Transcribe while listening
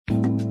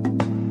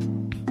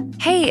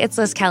Hey, it's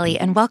Liz Kelly,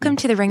 and welcome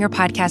to the Ringer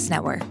Podcast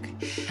Network.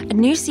 A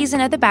new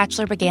season of The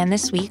Bachelor began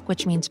this week,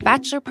 which means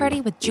Bachelor Party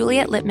with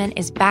Juliet Littman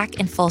is back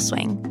in full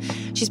swing.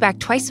 She's back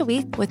twice a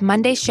week, with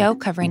Monday's show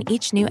covering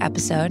each new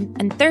episode,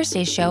 and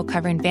Thursday's show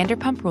covering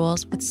Vanderpump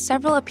Rules, with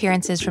several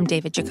appearances from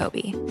David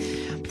Jacoby.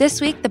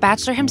 This week, The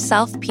Bachelor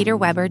himself, Peter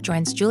Weber,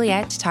 joins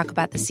Juliet to talk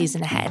about the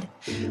season ahead.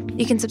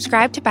 You can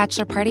subscribe to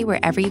Bachelor Party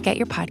wherever you get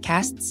your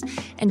podcasts,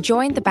 and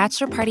join the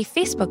Bachelor Party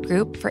Facebook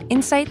group for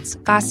insights,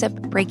 gossip,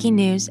 breaking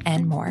news,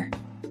 and more.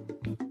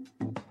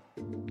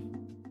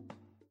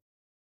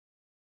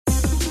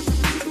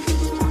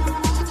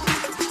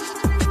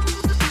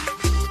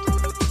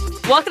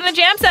 Welcome to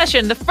Jam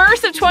Session, the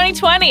first of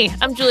 2020.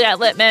 I'm Juliet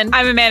Littman.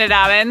 I'm Amanda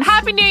Dobbin.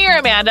 Happy New Year,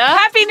 Amanda.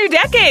 Happy New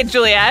Decade,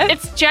 Juliet.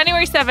 It's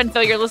January 7th,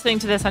 though you're listening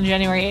to this on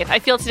January 8th. I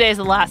feel today is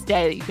the last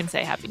day that you can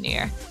say Happy New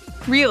Year.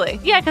 Really?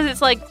 Yeah,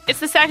 because it's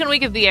the second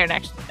week of the year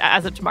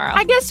as of tomorrow.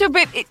 I guess so,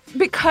 but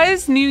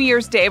because New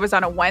Year's Day was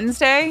on a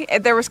Wednesday,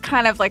 there was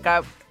kind of like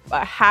a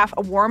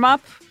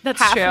warm-up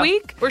half true.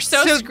 week. We're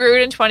so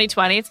screwed in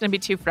 2020. It's going to be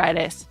 2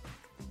 Fridays.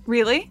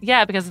 Really?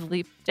 Yeah, because of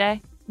Leap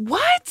Day.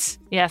 What?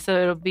 Yeah, so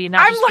it'll be not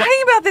I'm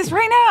lying about this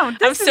right now.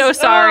 I'm so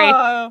sorry.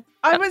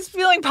 I was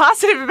feeling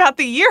positive about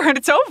the year and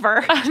it's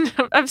over.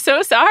 I'm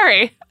so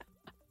sorry.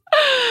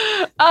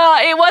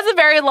 It was a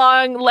very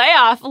long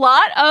layoff. A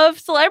lot of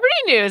celebrity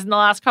news in the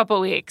last couple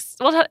of weeks.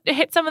 We'll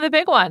hit some of the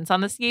big ones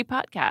on the CE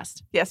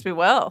podcast. Yes, we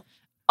will.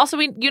 Also,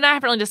 you and I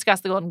haven't really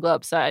discussed the Golden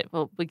Globes,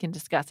 so we can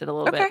discuss it a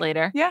little bit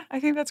later. Yeah, I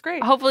think that's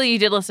great. Hopefully you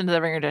did listen to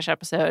the Ringer Dish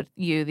episode,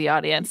 you, the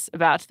audience,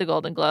 about the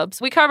Golden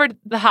Globes. We covered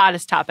the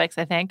hottest topics,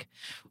 I think.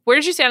 Where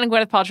did you stand on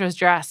Gwyneth Paltrow's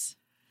dress?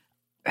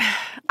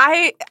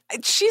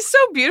 She's so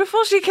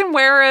beautiful. She can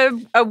wear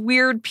a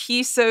weird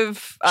piece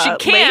of She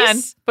can,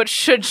 lace. but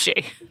should she?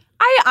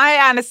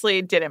 I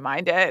honestly didn't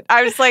mind it.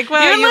 I was like,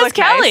 well, you look Liz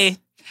Kelly. Nice.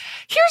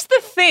 Here's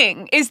the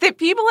thing, is that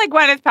people like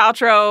Gwyneth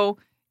Paltrow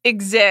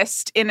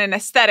exist in an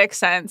aesthetic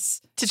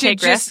sense to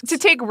take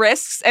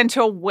risks and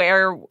to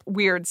wear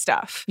weird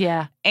stuff.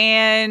 Yeah.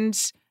 And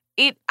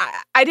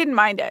I didn't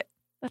mind it.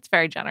 That's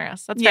very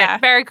generous. That's very,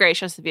 very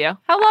gracious of you.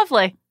 How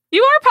lovely.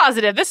 You are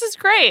positive. This is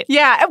great.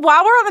 Yeah. And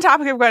while we're on the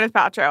topic of Gwyneth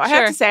Paltrow, I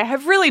have to say I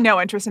have really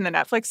no interest in the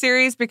Netflix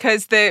series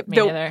because the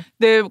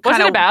what's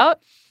it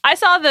about? I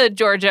saw the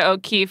Georgia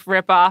O'Keeffe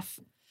ripoff.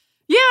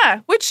 Yeah,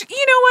 which,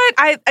 you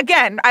know what?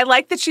 I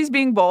like that she's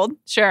being bold.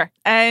 Sure.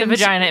 And the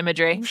vagina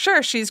imagery.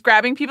 Sure, she's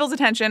grabbing people's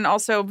attention.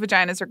 Also,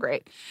 vaginas are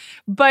great.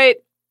 But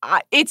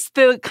it's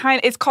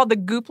called the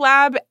Goop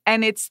Lab,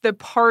 and it's the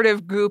part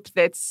of Goop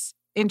that's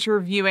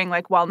interviewing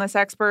like wellness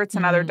experts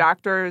and other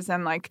doctors,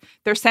 and like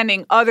they're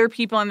sending other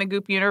people in the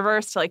Goop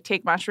universe to like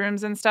take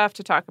mushrooms and stuff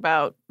to talk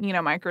about,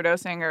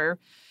 microdosing or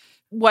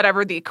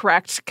whatever the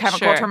correct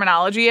chemical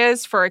terminology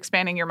is for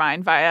expanding your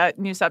mind via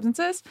new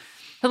substances.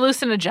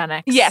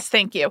 Hallucinogenics. Yes,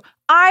 thank you.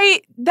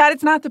 That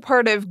is not the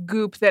part of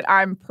Goop that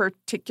I'm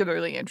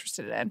particularly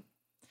interested in.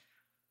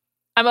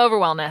 I'm over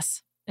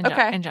wellness in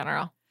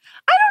general.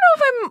 I don't know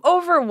if I'm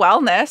over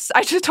wellness.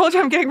 I just told you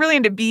I'm getting really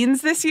into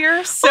beans this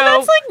year. So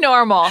that's like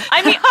normal.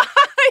 I mean,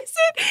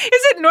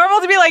 is it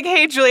normal to be like,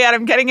 hey, Juliet,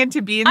 I'm getting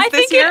into beans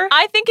this year?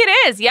 I think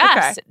it is,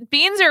 yes. Okay.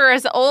 Beans are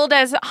as old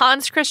as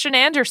Hans Christian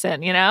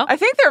Andersen, I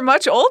think they're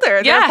much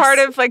older. Yes. They're part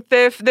of like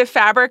the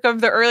fabric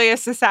of the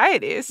earliest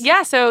societies.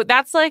 Yeah, so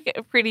that's like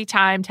pretty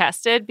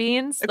time-tested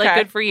beans. Okay. Like,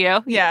 good for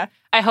you. Yeah.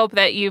 I hope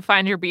that you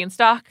find your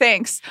beanstalk.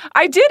 Thanks.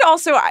 I did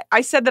also,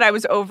 I said that I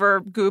was over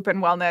Goop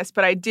and wellness,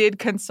 but I did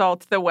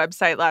consult the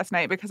website last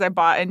night because I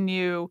bought a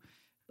new,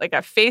 like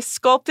a face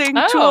sculpting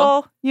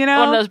tool, One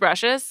of those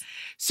brushes?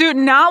 So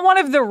not one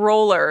of the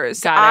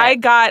rollers. I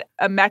got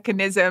a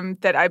mechanism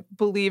that I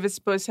believe is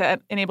supposed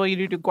to enable you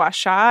to do gua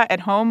sha at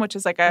home, which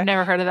is like I've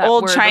never heard of that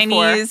old word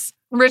Chinese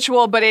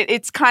ritual, but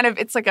it's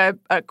like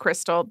a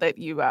crystal that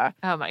you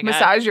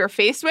massage your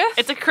face with.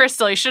 It's a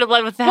crystal. You should have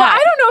led with that. Well, I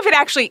don't know if it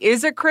actually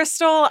is a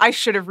crystal. I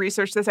should have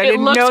researched this. I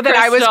didn't know that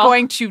I was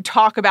going to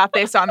talk about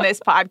this on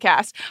this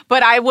podcast.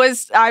 But I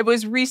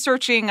was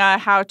researching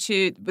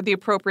the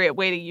appropriate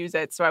way to use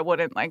it so I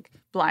wouldn't like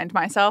blind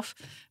myself.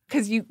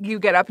 Because you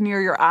get up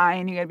near your eye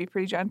and you got to be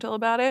pretty gentle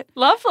about it.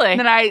 Lovely. And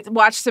then I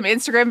watched some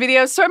Instagram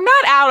videos. So I'm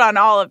not out on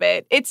all of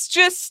it. It's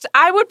just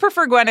I would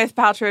prefer Gwyneth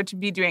Paltrow to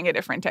be doing a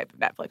different type of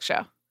Netflix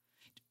show.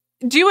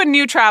 Do a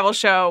new travel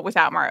show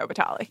without Mario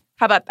Batali.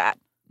 How about that?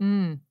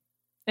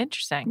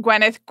 Interesting.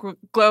 Gwyneth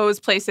glows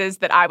places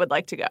that I would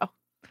like to go.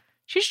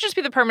 She should just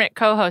be the permanent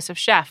co-host of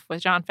Chef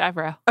with Jon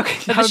Favreau.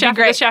 Okay,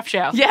 the Chef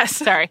show. Yes.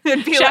 Sorry.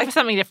 Chef is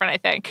something different, I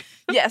think.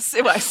 Yes,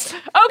 it was.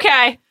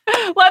 Okay,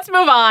 let's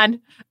move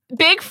on.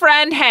 Big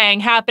friend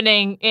hang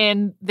happening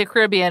in the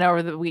Caribbean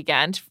over the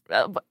weekend.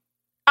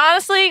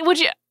 Honestly,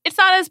 it's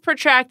not as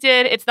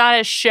protracted, it's not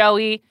as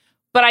showy,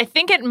 but I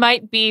think it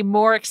might be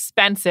more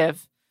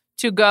expensive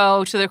to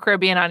go to the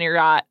Caribbean on your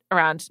yacht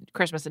around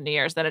Christmas and New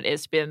Year's than it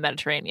is to be in the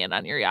Mediterranean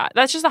on your yacht.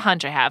 That's just a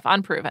hunch I have,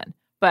 unproven.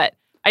 But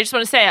I just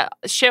want to say,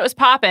 shit was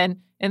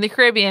popping in the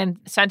Caribbean,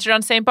 centered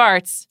on St.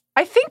 Bart's.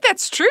 I think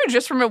that's true,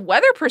 just from a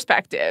weather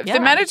perspective. Yeah. The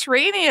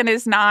Mediterranean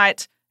is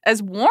not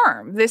as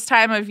warm this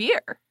time of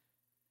year.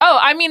 Oh,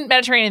 I mean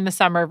Mediterranean in the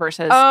summer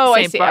versus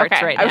St.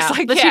 Bart's right now. I was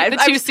like,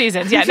 the two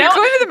seasons. Yeah, if you're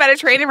going to the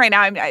Mediterranean right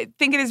now, I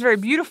think it is very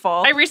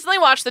beautiful. I recently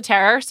watched The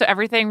Terror, so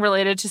everything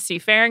related to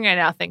seafaring I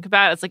now think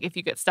about. It's like if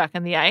you get stuck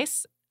in the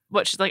ice,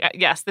 which is like,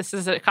 yes, this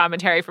is a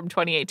commentary from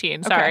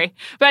 2018. Sorry. Okay.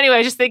 But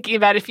anyway, just thinking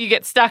about if you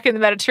get stuck in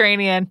the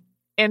Mediterranean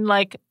in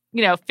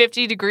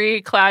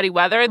 50-degree cloudy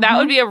weather, that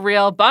would be a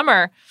real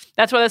bummer.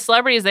 That's why the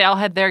celebrities, they all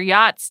had their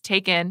yachts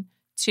taken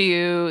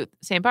to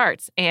St.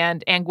 Bart's.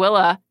 And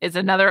Anguilla is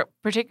another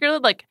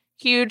particularly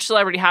huge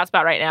celebrity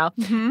hotspot right now.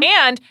 Mm-hmm.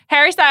 And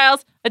Harry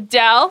Styles,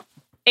 Adele,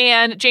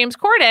 and James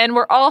Corden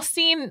were all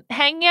seen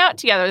hanging out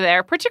together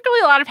there,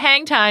 particularly a lot of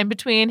hang time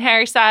between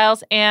Harry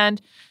Styles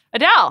and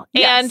Adele.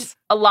 Yes. And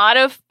a lot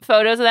of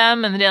photos of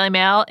them in the Daily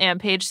Mail and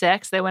Page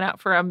Six. They went out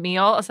for a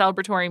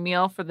celebratory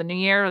meal for the new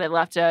year. They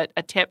left a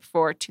tip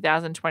for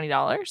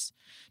 $2,020.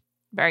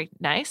 Very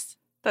nice.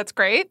 That's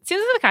great.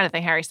 Seems like the kind of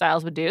thing Harry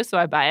Styles would do, so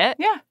I buy it.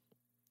 Yeah.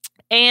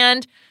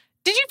 And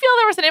did you feel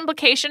there was an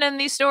implication in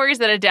these stories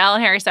that Adele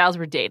and Harry Styles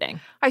were dating?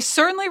 I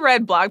certainly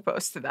read blog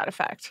posts to that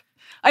effect.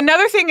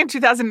 Another thing in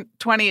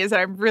 2020 is that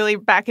I'm really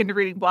back into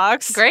reading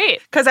blogs.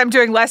 Great. Because I'm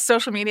doing less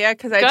social media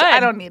because I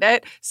don't need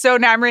it. So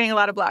now I'm reading a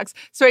lot of blogs.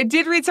 So I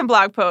did read some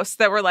blog posts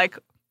that were like,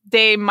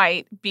 they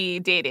might be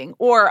dating,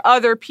 or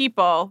other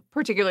people,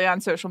 particularly on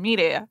social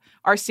media,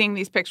 are seeing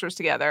these pictures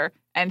together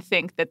and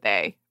think that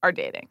they are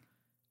dating.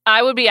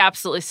 I would be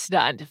absolutely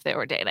stunned if they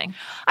were dating.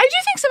 I do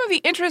think some of the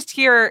interest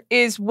here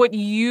is what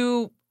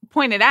you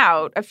pointed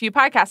out a few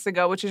podcasts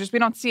ago, which is just we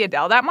don't see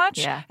Adele that much.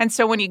 Yeah. And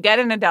so when you get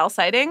an Adele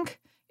sighting,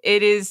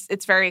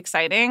 it's very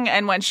exciting.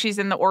 And when she's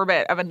in the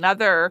orbit of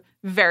another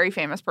very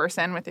famous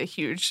person with a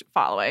huge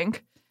following,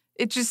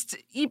 it just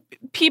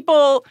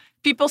people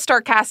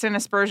start casting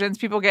aspersions.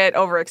 People get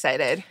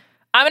overexcited.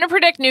 I'm going to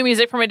predict new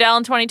music from Adele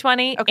in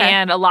 2020 okay.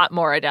 and a lot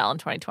more Adele in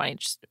 2020.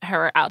 Just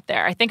her out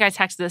there. I think I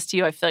texted this to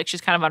you. I feel like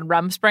she's kind of on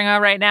Rumspringa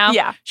right now.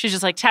 Yeah. She's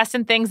just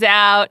testing things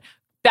out,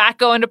 back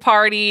going to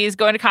parties,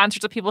 going to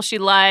concerts with people she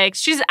likes.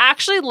 She's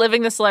actually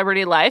living the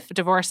celebrity life,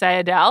 divorcee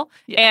Adele.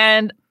 Yeah.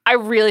 And I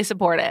really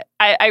support it.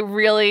 I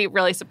really,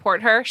 really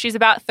support her. She's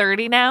about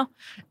 30 now.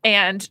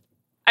 And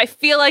I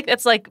feel like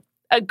it's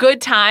a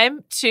good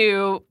time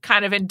to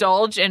kind of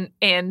indulge in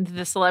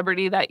the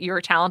celebrity that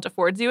your talent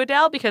affords you,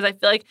 Adele, because I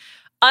feel like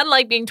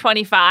unlike being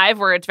 25,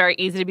 where it's very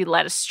easy to be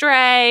led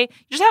astray, you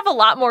just have a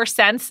lot more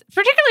sense,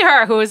 particularly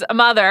her, who is a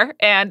mother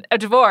and a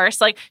divorce.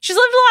 She's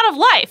lived a lot of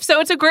life. So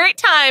it's a great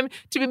time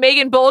to be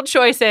making bold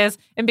choices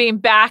and being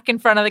back in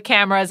front of the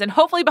cameras and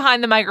hopefully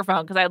behind the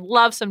microphone, because I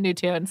love some new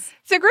tunes.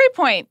 It's a great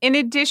point. In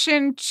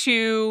addition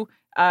to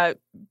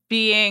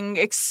being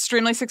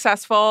extremely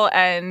successful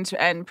and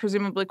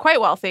presumably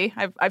quite wealthy.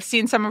 I've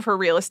seen some of her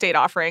real estate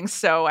offerings,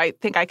 so I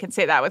think I can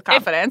say that with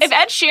confidence. If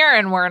Ed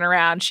Sheeran weren't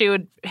around, she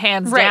would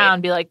hands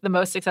down be the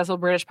most successful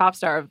British pop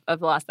star of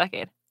the last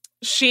decade.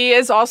 She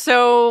is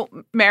also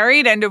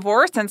married and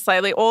divorced and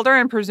slightly older,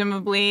 and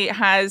presumably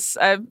has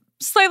a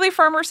slightly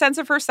firmer sense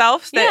of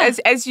herself that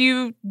as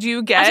you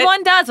do get. As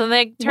one does when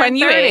they turn 30.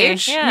 You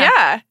age.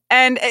 Yeah.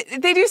 And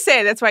they do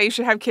say that's why you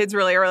should have kids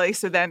really early,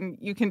 so then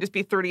you can just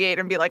be 38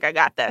 and be like, I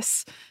got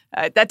this.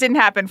 That didn't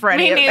happen for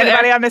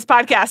anybody on this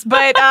podcast.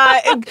 But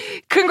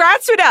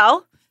congrats to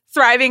Adele,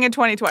 thriving in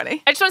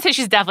 2020. I just want to say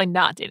she's definitely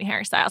not dating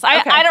Harry Styles.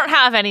 I don't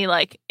have any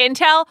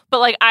intel,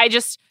 but I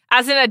just,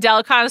 as an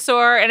Adele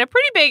connoisseur and a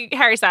pretty big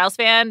Harry Styles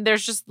fan,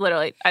 there's just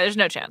literally, there's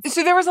no chance.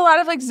 So there was a lot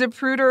of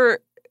Zapruder,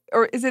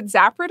 or is it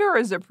Zapruder or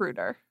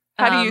Zapruder?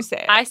 How do you say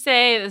it? I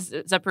say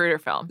the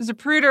Zapruder film.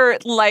 Zapruder,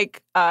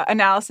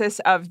 analysis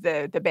of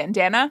the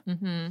bandana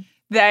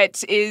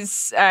that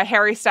is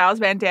Harry Styles'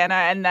 bandana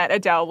and that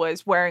Adele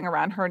was wearing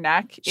around her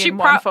neck in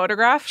one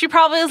photograph. She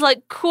probably is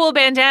cool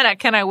bandana.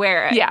 Can I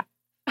wear it? Yeah.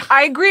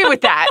 I agree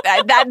with that.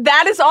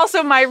 That is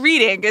also my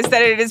reading, is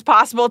that it is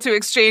possible to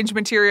exchange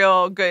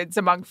material goods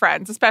among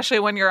friends, especially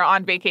when you're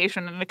on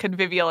vacation in a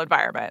convivial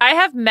environment. I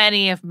have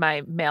many of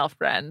my male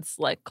friends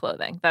like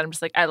clothing that I'm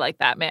just I like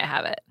that. May I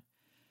have it?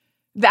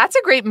 That's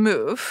a great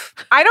move.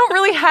 I don't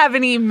really have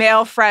any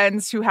male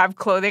friends who have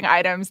clothing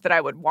items that I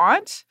would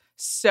want,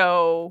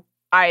 so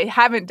I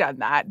haven't done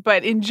that.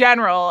 But in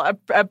general,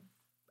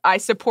 I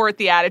support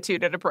the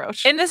attitude and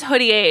approach. In this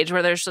hoodie age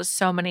where there's just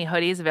so many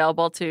hoodies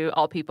available to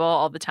all people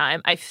all the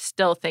time, I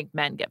still think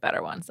men get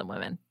better ones than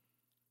women.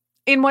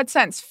 In what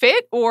sense?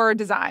 Fit or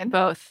design?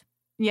 Both.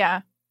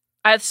 Yeah.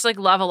 I just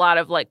love a lot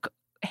of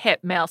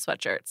hip male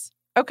sweatshirts.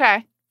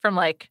 Okay. From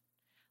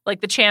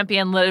the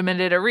Champion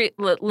limited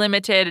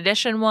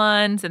edition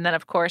ones. And then,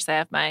 of course, I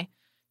have my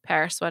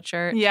Paris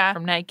sweatshirt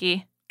from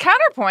Nike.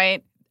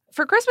 Counterpoint.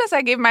 For Christmas,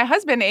 I gave my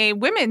husband a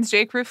women's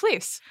J. Crew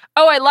fleece.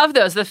 Oh, I love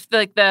those. The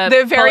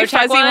very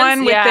fuzzy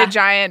one with the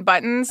giant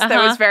buttons.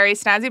 That was very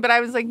snazzy. But I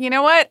was like, you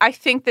know what? I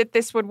think that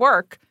this would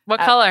work. What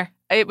color?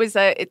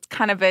 It's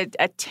kind of a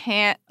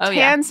tan.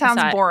 Tan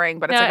sounds boring,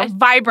 but it's a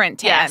vibrant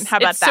tan. Yes, How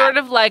about it's that? Sort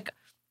of like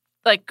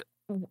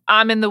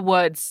I'm in the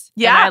woods.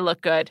 Yeah. And I look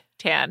good.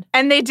 Tan.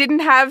 And they didn't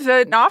have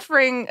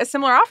a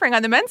similar offering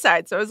on the men's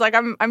side. So I was like,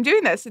 I'm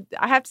doing this.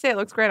 I have to say it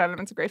looks great on him.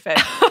 It's a great fit.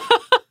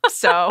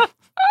 So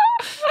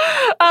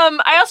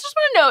I also just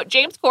want to note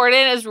James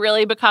Corden is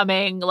really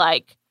becoming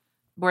like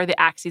where the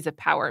axes of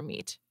power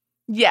meet.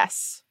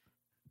 Yes.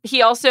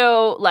 He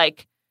also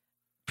like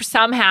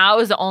somehow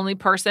is the only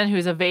person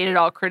who's evaded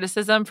all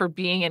criticism for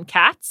being in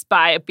Cats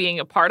by being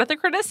a part of the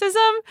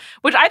criticism,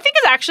 which I think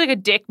is actually like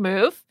a dick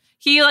move.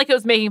 He like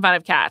was making fun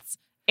of Cats.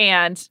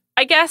 And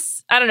I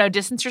guess, I don't know,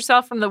 distance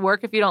yourself from the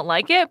work if you don't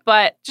like it,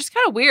 but just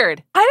kind of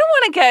weird. I don't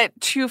want to get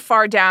too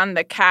far down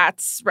the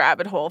Cats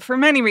rabbit hole for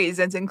many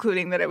reasons,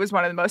 including that it was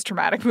one of the most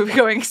traumatic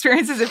movie-going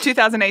experiences of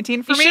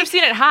 2018 for me. You should have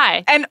seen it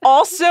high. And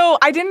also,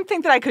 I didn't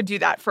think that I could do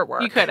that for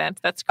work. You couldn't.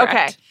 That's correct.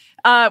 Okay.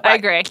 I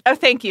agree.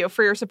 Thank you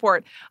for your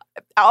support.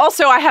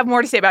 Also, I have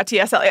more to say about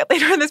T.S. Eliot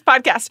later in this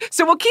podcast,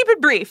 so we'll keep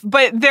it brief.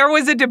 But there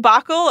was a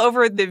debacle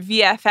over the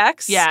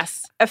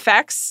VFX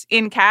effects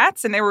in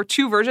Cats, and there were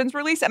 2 versions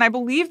released, and I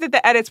believe that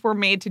the edits were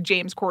made to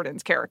James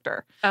Corden's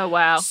character. Oh,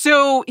 wow.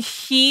 So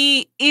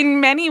he,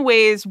 in many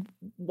ways,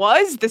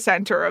 was the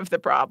center of the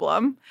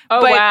problem.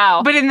 Oh,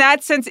 wow. But in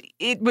that sense,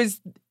 it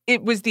was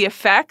the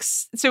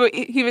effects. So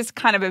he was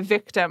kind of a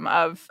victim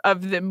of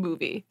the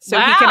movie. So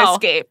he can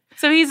escape.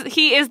 So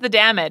he is the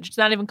damage. It's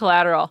not even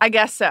collateral. I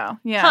guess so.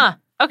 Yeah. Huh.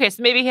 Okay,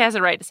 so maybe he has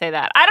a right to say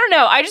that. I don't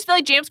know. I just feel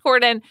like James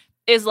Corden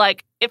is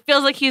like, it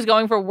feels like he's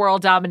going for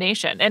world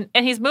domination. And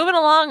he's moving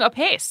along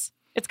apace.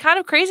 It's kind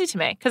of crazy to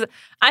me because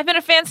I've been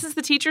a fan since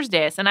the Teacher's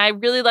days. And I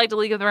really liked A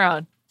League of Their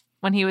Own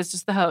when he was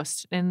just the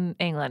host in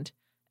England.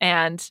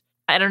 And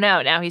I don't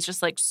know. Now he's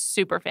just like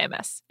super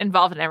famous,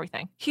 involved in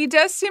everything. He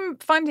does seem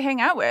fun to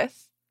hang out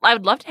with. I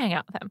would love to hang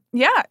out with him.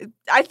 Yeah.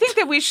 I think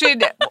that we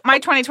should, my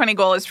 2020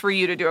 goal is for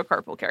you to do a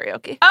carpool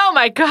karaoke. Oh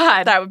my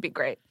God. That would be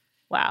great.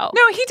 Wow.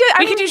 No, he did.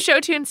 We could do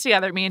show tunes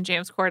together, me and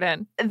James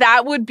Corden.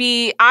 That would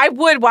be, I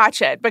would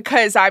watch it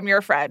because I'm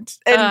your friend.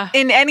 And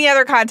in any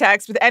other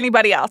context with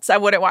anybody else, I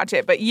wouldn't watch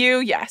it. But you,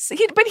 yes.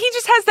 But he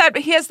just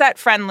has that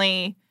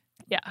friendly,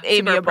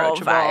 amiable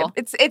vibe.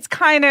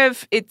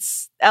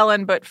 It's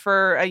Ellen, but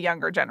for a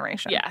younger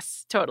generation.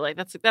 Yes, totally.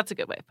 That's a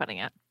good way of putting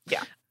it.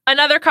 Yeah.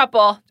 Another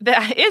couple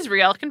that is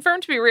real,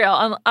 confirmed to be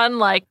real,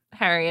 unlike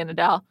Harry and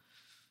Adele.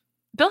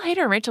 Bill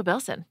Hader and Rachel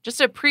Bilson.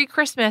 Just a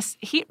pre-Christmas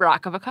heat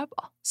rock of a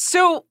couple.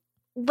 So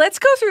let's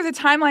go through the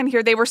timeline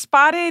here. They were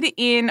spotted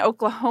in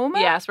Oklahoma.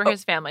 Yes, where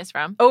his family's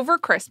from. Over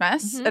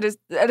Christmas at a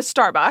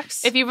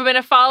Starbucks. If you've been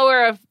a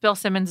follower of Bill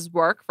Simmons'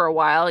 work for a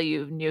while,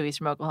 you knew he's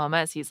from Oklahoma,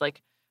 as he's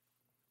like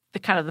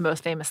the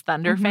most famous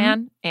Thunder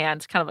fan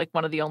and kind of like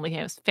one of the only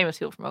famous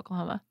people from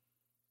Oklahoma.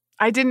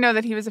 I didn't know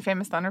that he was a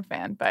famous Thunder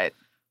fan, but...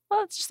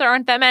 Well, it's just there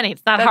aren't that many.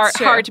 It's not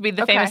hard to be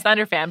the famous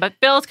Thunder fan, but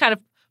Bill's kind of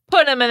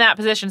put him in that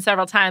position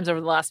several times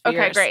over the last few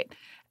years. Okay, great.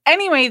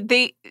 Anyway,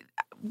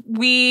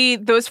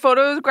 those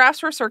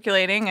photographs were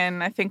circulating,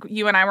 and I think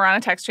you and I were on a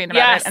text chain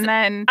about it. And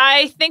then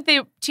I think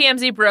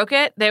TMZ broke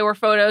it. They were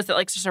photos that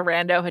like just a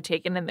rando had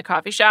taken in the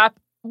coffee shop.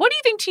 What do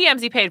you think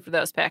TMZ paid for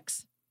those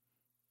pics?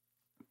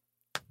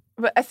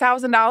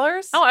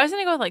 $1,000? Oh, I was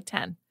going to go with like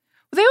 10.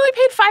 They only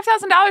paid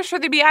 $5,000 for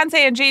the Beyonce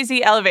and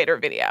Jay-Z elevator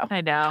video.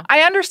 I know.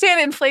 I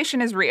understand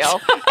inflation is real.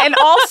 And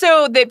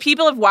also that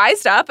people have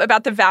wised up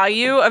about the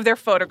value of their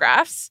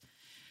photographs.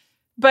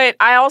 But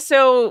I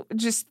also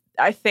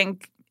I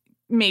think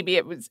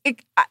maybe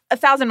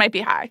 $1,000 might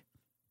be high.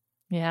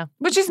 Yeah.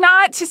 Which is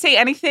not to say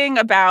anything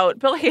about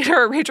Bill Hader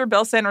or Rachel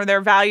Bilson or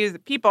their values as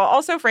people.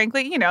 Also,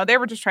 frankly, they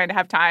were just trying to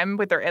have time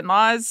with their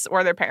in-laws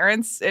or their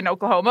parents in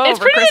Oklahoma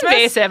over Christmas. It's pretty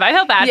invasive. I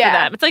feel bad for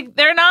them. It's like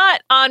they're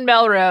not on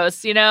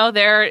Melrose,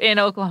 they're in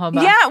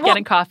Oklahoma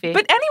getting coffee.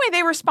 But anyway,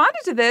 they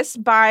responded to this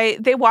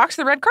they walked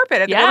the red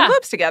carpet at the Golden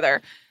Globes together.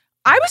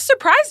 I was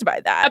surprised by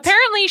that.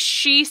 Apparently,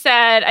 she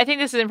said, I think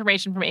this is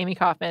information from Amy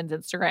Kaufman's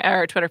Instagram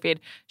or Twitter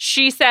feed.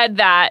 She said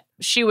that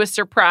she was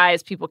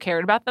surprised people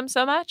cared about them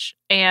so much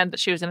and that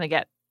she was going to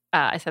get,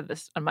 I said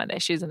this on Monday,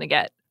 she was going to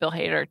get Bill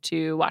Hader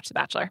to watch The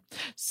Bachelor.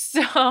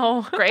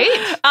 So great.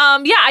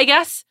 I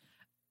guess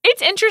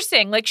it's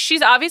interesting. Like,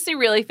 she's obviously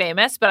really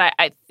famous, but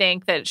I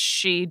think that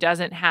she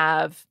doesn't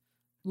have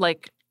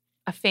like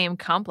a fame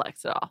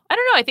complex at all. I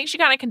don't know. I think she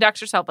kind of conducts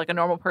herself like a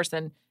normal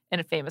person in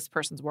a famous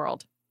person's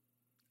world.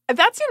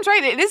 That seems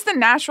right. It is the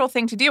natural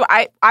thing to do.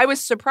 I was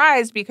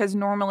surprised because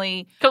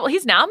normally... Well,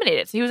 he's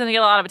nominated, so he was going to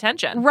get a lot of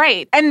attention.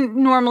 Right. And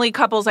normally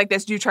couples like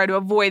this do try to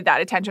avoid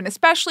that attention,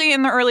 especially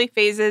in the early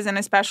phases and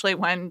especially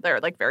when they're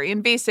like very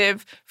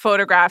invasive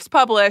photographs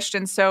published.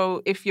 And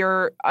so if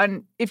you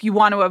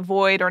want to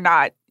avoid or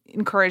not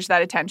encourage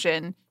that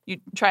attention, you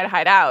try to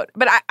hide out.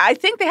 But I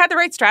think they had the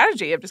right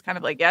strategy of just kind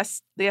of like,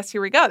 yes,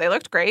 here we go. They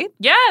looked great.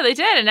 Yeah, they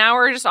did. And now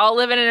we're just all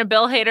living in a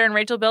Bill Hader and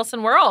Rachel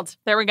Bilson world.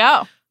 There we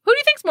go. Who do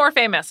you think's more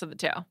famous of the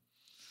two?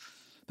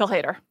 Bill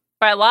Hader.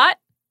 By a lot?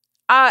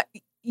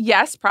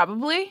 Yes,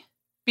 probably.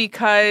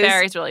 Because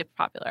Barry's really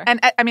popular. And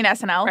I mean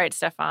SNL. Right,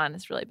 Stefan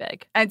is really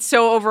big. And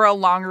so over a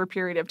longer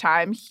period of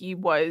time, he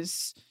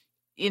was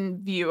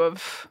in view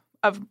of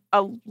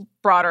a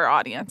broader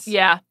audience.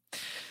 Yeah.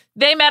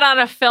 They met on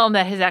a film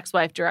that his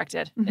ex-wife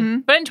directed. Mm-hmm.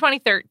 But in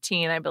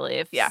 2013, I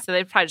believe. Yeah. So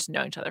they've probably just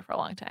known each other for a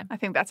long time. I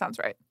think that sounds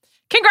right.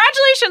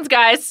 Congratulations,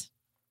 guys.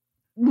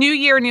 New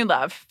year, new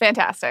love.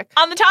 Fantastic.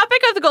 On the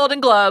topic of the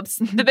Golden Globes,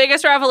 the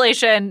biggest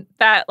revelation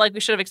that we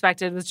should have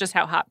expected was just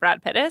how hot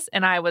Brad Pitt is.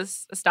 And I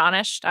was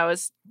astonished. I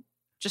was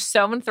just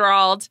so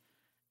enthralled.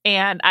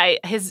 And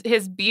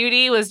his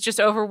beauty was just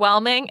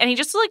overwhelming. And he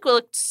just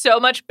looked so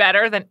much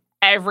better than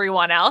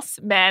everyone else.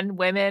 Men,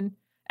 women,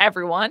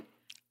 everyone.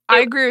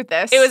 I agree with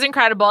this. It was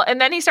incredible. And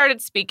then he started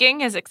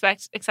speaking his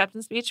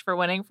acceptance speech for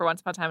winning for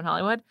Once Upon a Time in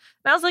Hollywood.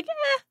 And I was like,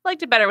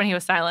 liked it better when he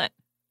was silent.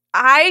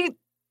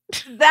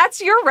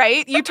 You're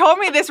right. You told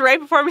me this right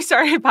before we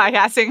started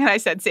podcasting, and I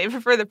said, save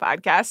it for the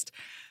podcast.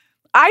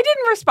 I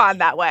didn't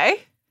respond that way.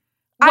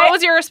 What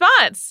was your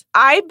response?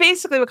 I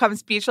basically become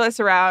speechless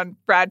around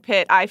Brad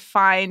Pitt. I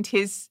find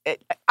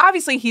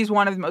obviously he's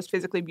one of the most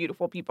physically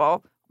beautiful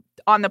people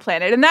on the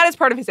planet, and that is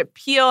part of his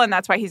appeal, and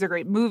that's why he's a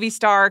great movie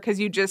star, because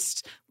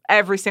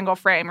every single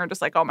frame, you're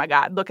just like, oh my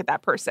God, look at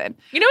that person.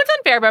 You know what's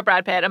unfair about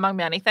Brad Pitt, among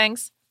many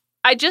things?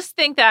 I just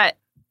think that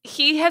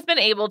he has been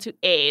able to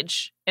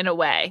age in a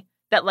way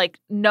that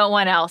no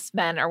one else,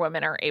 men or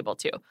women, are able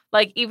to.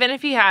 Even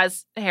if he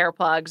has hair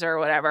plugs or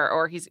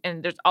whatever,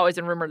 and there's always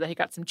been rumor that he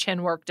got some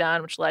chin work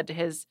done, which led to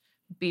his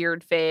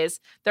beard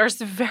phase. There's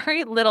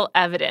very little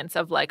evidence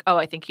of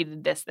I think he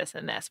did this, this,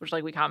 and this, which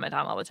we comment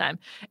on all the time.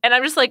 And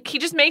I'm just he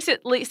just makes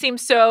it seem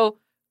so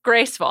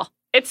graceful.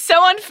 It's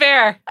so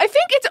unfair. I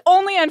think it's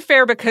only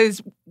unfair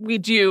because we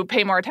do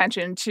pay more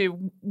attention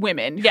to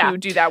women who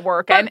do that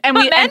work. But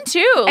men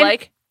too.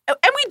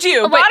 And we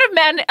do. A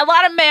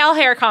lot of male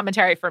hair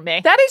commentary from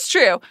me. That is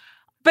true.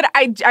 But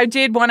I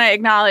did want to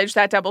acknowledge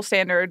that double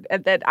standard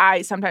that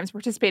I sometimes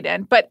participate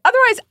in. But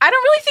otherwise, I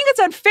don't really think it's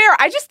unfair.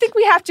 I just think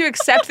we have to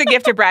accept the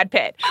gift of Brad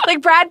Pitt.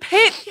 Brad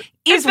Pitt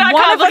is one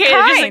of a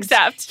kind.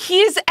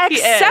 He's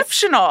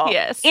exceptional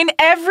in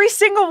every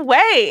single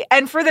way.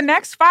 And for the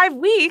next 5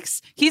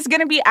 weeks, he's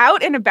going to be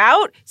out and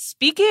about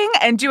speaking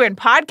and doing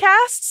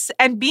podcasts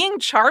and being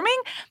charming.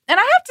 And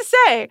I have to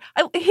say,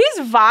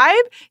 his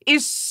vibe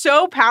is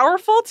so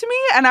powerful to me,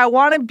 and I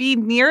want to be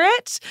near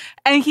it.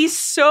 And he's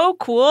so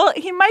cool.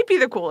 He might be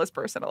the coolest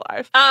person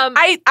alive.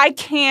 I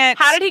can't.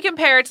 How did he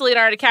compare to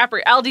Leonardo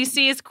DiCaprio?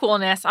 LDC's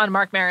coolness on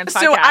Marc Maron's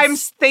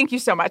podcast. Thank you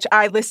so much.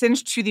 I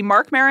listened to the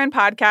Marc Maron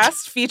podcast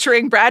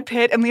featuring Brad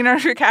Pitt and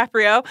Leonardo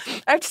DiCaprio.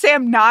 I have to say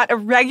I'm not a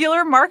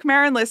regular Marc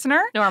Maron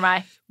listener. Nor am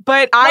I.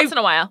 But once in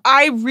a while.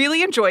 I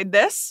really enjoyed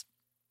this.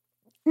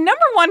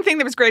 Number one thing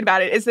that was great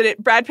about it is that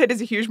Brad Pitt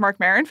is a huge Marc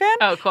Maron fan.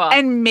 Oh, cool.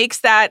 And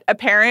makes that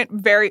apparent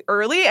very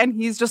early. And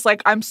he's just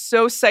I'm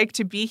so psyched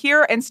to be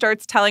here, and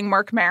starts telling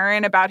Marc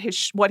Maron about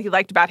what he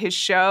liked about his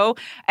show.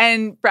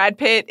 And Brad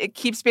Pitt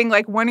keeps being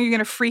when are you going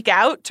to freak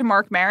out to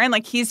Marc Maron?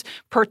 He's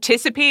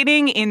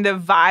participating in the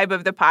vibe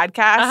of the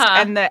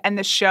podcast and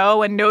the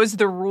show, and knows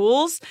the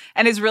rules,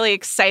 and is really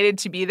excited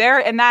to be there.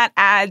 And that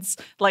adds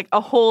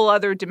a whole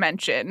other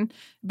dimension,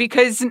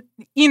 because,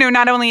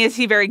 not only is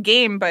he very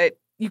game, but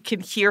you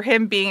can hear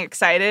him being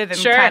excited and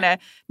kind of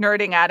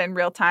nerding out in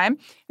real time.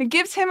 It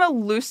gives him a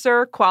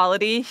looser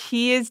quality.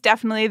 He is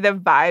definitely the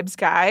vibes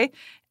guy.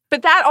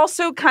 But that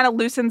also kind of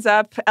loosens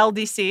up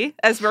LDC,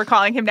 as we're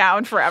calling him now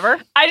and forever.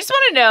 I just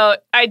want to note,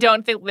 I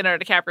don't think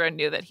Leonardo DiCaprio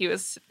knew that he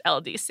was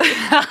LDC.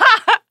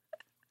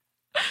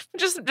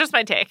 Just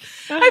my take.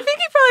 I think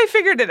he probably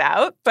figured it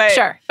out. But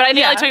sure. But I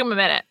think it took him a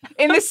minute.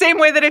 In the same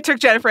way that it took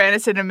Jennifer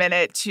Aniston a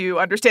minute to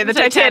understand the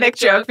Titanic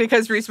joke,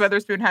 because Reese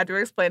Witherspoon had to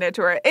explain it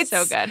to her. It's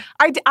so good.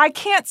 I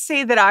can't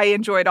say that I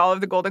enjoyed all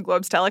of the Golden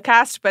Globes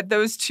telecast, but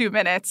those 2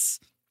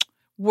 minutes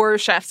were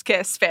chef's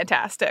kiss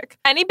fantastic.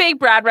 Any big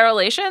Brad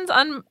revelations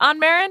on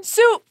Maron?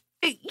 So,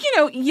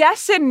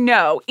 yes and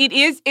no.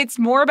 It's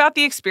more about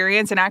the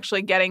experience and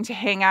actually getting to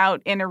hang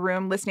out in a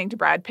room listening to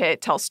Brad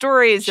Pitt tell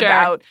stories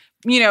about,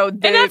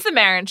 and that's the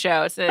Maron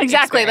show. It's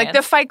exactly experience.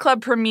 The Fight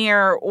Club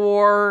premiere,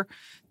 or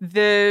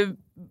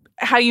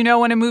how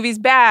when a movie's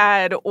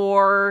bad,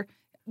 or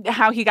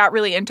how he got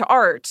really into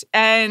art.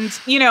 And,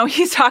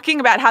 he's talking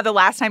about how the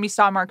last time he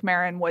saw Marc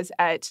Maron was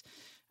at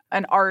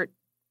an art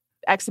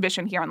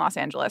exhibition here in Los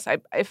Angeles.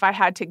 If I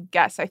had to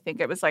guess, I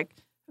think it was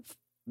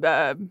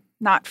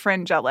not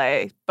Fringe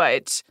LA,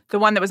 but the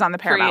one that was on the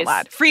Paramount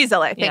lot. Freeze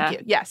LA, thank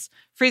you. Yes,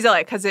 Freeze LA,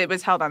 because it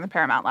was held on the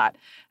Paramount lot.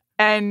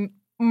 And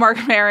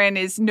Marc Maron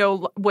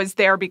was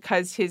there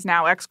because his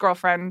now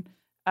ex-girlfriend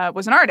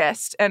was an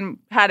artist and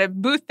had a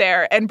booth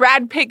there. And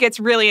Brad Pitt gets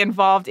really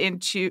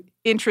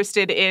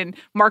interested in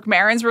Marc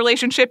Maron's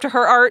relationship to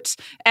her art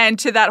and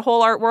to that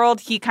whole art world.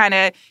 He kind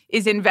of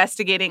is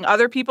investigating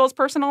other people's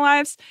personal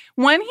lives.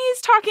 When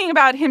he's talking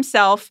about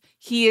himself,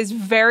 he is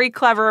very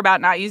clever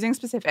about not using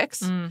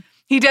specifics.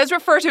 He does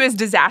refer to his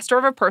disaster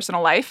of a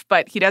personal life,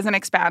 but he doesn't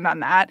expound on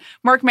that.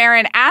 Marc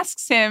Maron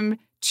asks him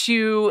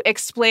to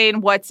explain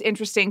what's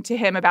interesting to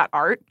him about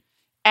art.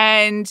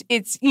 And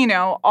it's,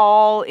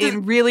 all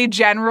in really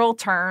general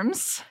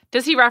terms.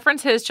 Does he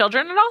reference his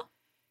children at all?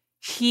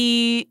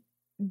 He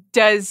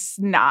does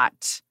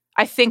not.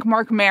 I think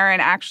Marc Maron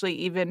actually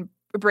even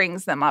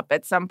brings them up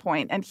at some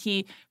point. And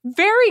he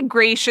very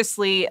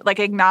graciously,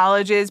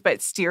 acknowledges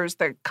but steers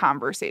the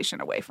conversation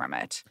away from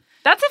it.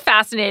 That's a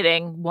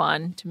fascinating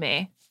one to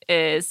me,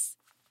 is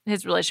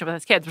his relationship with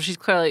his kids, which he's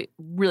clearly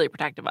really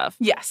protective of.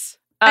 Yes.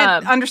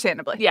 And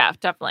understandably. Yeah,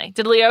 definitely.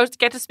 Did Leo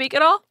get to speak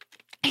at all?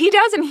 He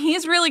does, and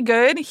he's really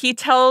good. He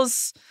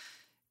tells,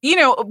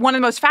 one of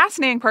the most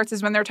fascinating parts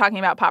is when they're talking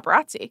about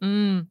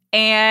paparazzi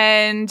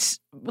and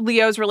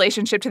Leo's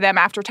relationship to them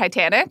after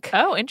Titanic.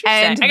 Oh, interesting.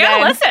 And I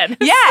gotta listen.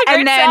 Yeah,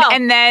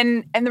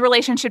 and the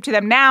relationship to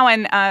them now.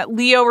 And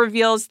Leo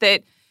reveals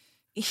that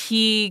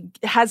he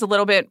has a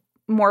little bit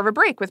more of a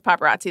break with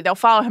paparazzi. They'll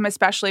follow him,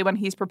 especially when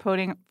he's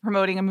promoting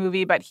a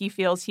movie, but he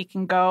feels he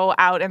can go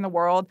out in the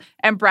world.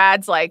 And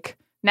Brad's like,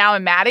 now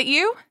I'm mad at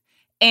you.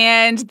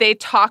 And they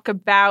talk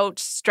about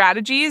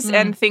strategies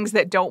and things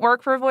that don't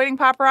work for avoiding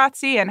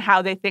paparazzi and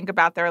how they think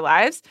about their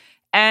lives.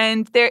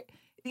 And they're,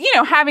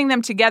 having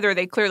them together,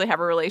 they clearly have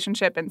a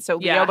relationship. And so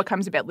Leo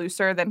becomes a bit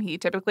looser than he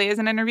typically is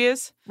in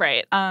interviews.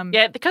 Right.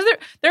 Yeah, because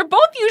they're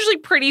both usually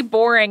pretty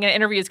boring in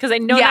interviews because they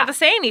know not to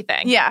say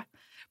anything. Yeah.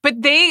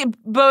 But they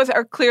both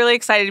are clearly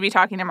excited to be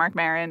talking to Marc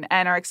Maron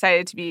and are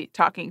excited to be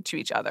talking to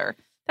each other.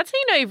 That's how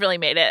you know you've really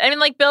made it. I mean,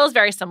 like, Bill is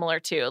very similar,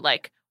 too.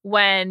 Like,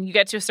 when you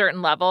get to a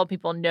certain level,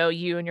 people know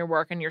you and your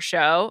work and your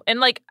show. And,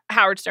 like,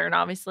 Howard Stern,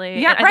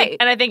 obviously. Yeah, right.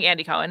 And I think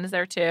Andy Cohen is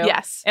there, too.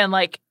 Yes. And,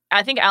 like,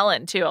 I think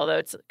Ellen, too, although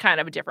it's kind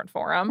of a different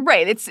forum.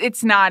 Right.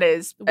 It's not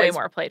as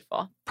more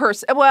playful.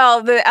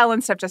 Well, the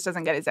Ellen stuff just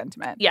doesn't get as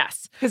intimate.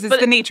 Yes. Because it's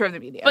the nature of the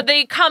media. But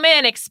they come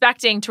in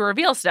expecting to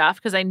reveal stuff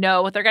because they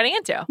know what they're getting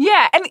into.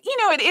 Yeah. And,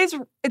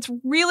 it's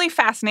really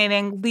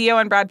fascinating. Leo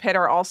and Brad Pitt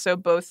are also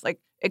both, like,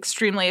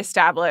 extremely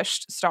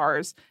established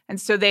stars.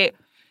 And so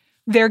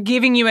they're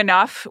giving you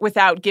enough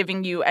without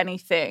giving you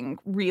anything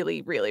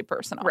really, really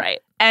personal. Right.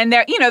 And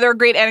there are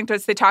great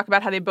anecdotes. They talk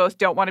about how they both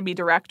don't want to be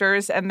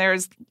directors. And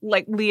there's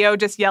like Leo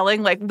just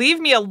yelling, like, leave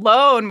me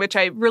alone, which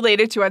I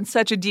related to on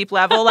such a deep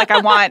level. Like, I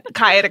want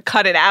Kaya to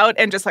cut it out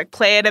and just like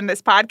play it in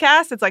this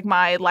podcast. It's like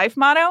my life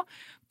motto.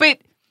 But,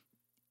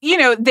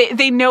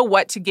 they know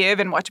what to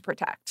give and what to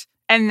protect.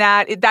 And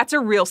that's a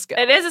real skill.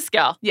 It is a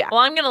skill. Yeah. Well,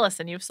 I'm going to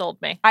listen. You've sold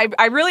me. I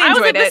really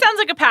enjoyed it. This sounds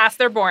like a pass.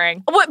 They're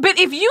boring. Well, but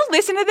if you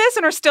listen to this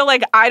and are still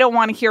like, I don't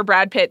want to hear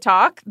Brad Pitt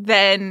talk,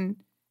 then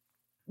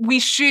we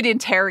should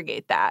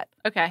interrogate that.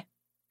 Okay.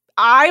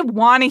 I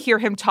want to hear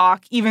him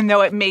talk, even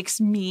though it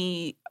makes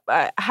me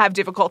have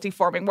difficulty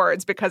forming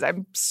words because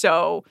I'm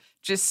so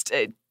just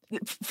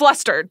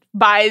flustered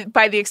by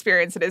the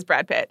experience that is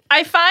Brad Pitt.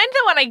 I find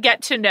that when I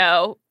get to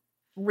know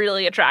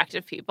really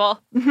attractive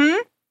people,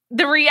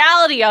 the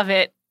reality of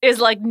it is,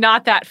 like,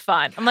 not that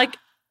fun. I'm like,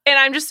 and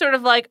I'm just sort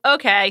of like,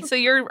 okay, so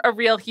you're a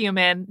real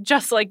human,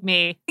 just like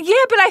me.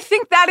 Yeah, but I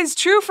think that is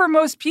true for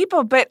most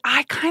people. But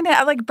I kind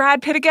of, like,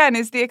 Brad Pitt, again,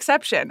 is the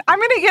exception. I'm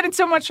going to get in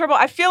so much trouble.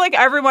 I feel like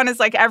everyone is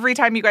like, every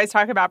time you guys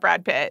talk about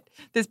Brad Pitt,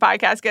 this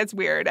podcast gets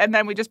weird. And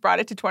then we just brought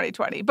it to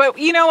 2020. But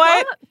you know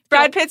what?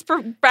 Brad Pitt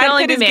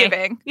is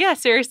giving. Yeah,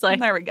 seriously.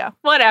 There we go.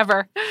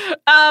 Whatever.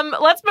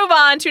 Let's move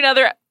on to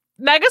another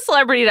mega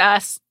celebrity to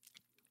us.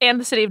 And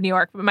the city of New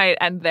York, but might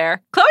end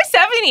there. Chloe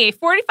Sevigny,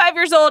 45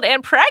 years old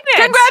and pregnant.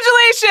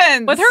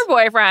 Congratulations! With her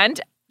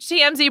boyfriend.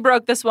 TMZ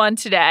broke this one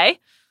today.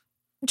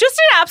 Just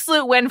an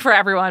absolute win for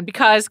everyone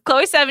because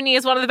Chloe Sevigny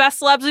is one of the best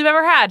celebs we've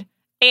ever had.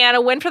 And a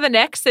win for the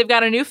Knicks. They've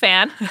got a new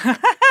fan.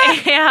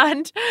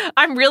 And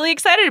I'm really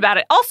excited about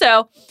it.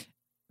 Also,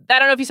 I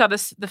don't know if you saw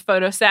the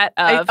photo set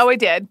of... I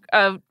did.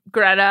 Of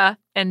Greta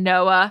and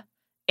Noah.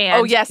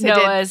 And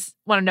Noah's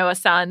one of Noah's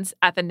sons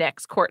at the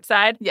Knicks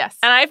courtside. Yes.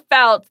 And I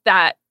felt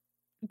that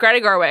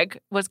Greta Gerwig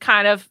was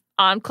kind of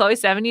on Chloe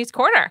Sevigny's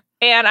corner.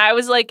 And I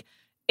was like,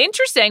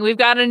 interesting. We've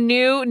got a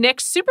new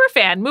Knicks super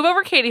fan. Move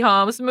over Katie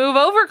Holmes. Move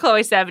over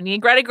Chloe Sevigny.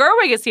 Greta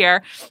Gerwig is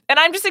here. And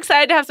I'm just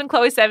excited to have some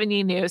Chloe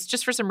Sevigny news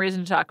just for some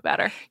reason to talk about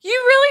her. You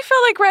really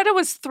felt like Greta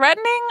was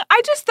threatening?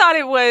 I just thought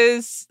it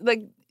was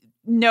like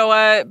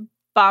Noah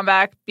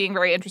Baumbach being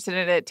very interested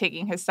in it,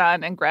 taking his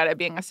son, and Greta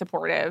being a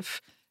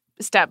supportive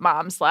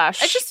stepmom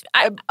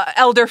 /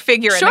 elder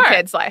figure in the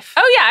kid's life.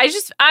 Oh yeah,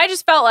 I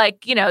just felt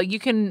like, you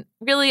can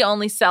really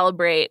only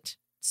celebrate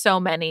so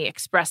many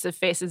expressive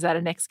faces at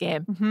a Knicks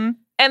game. Mm-hmm.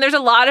 And there's a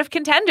lot of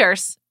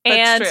contenders. That's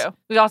and true.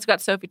 We've also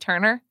got Sophie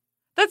Turner.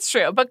 That's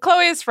true. But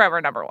Chloe is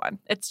forever number one.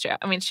 It's true.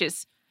 I mean,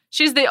 she's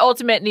the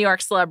ultimate New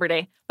York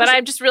celebrity. But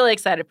I'm just really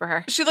excited for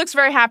her. She looks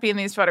very happy in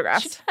these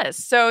photographs. She does.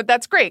 So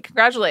that's great.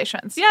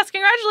 Congratulations. Yes,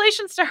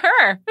 congratulations to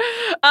her.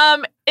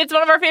 It's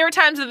one of our favorite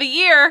times of the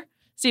year.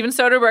 Steven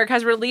Soderbergh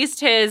has released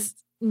his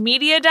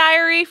media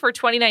diary for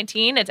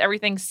 2019. It's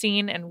everything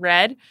seen and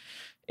read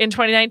in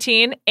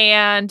 2019.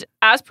 And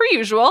as per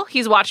usual,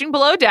 he's watching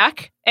Below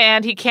Deck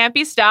and he can't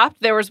be stopped.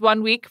 There was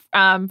 1 week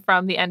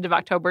from the end of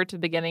October to the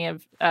beginning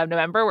of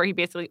November where he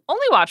basically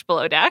only watched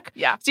Below Deck.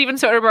 Yeah. Steven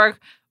Soderbergh,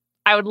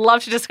 I would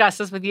love to discuss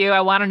this with you.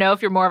 I want to know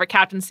if you're more of a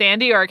Captain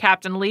Sandy or a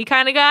Captain Lee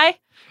kind of guy.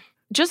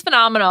 Just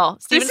phenomenal.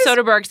 Steven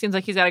Soderbergh seems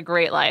like he's got a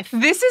great life.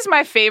 This is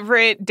my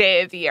favorite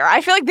day of the year. I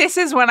feel like this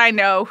is when I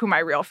know who my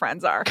real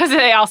friends are. Because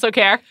they also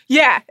care.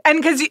 Yeah.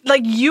 And because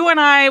like you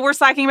and I were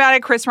slacking about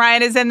it. Chris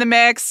Ryan is in the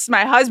mix.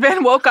 My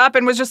husband woke up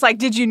and was just like,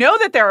 did you know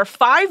that there are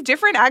 5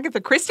 different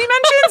Agatha Christie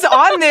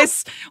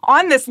mentions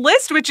on this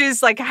list, which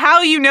is like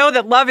how you know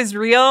that love is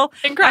real.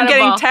 Incredible. I'm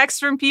getting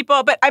texts from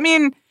people. But I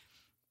mean,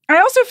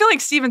 I also feel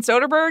like Steven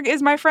Soderbergh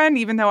is my friend,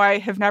 even though I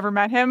have never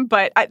met him.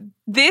 But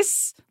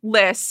this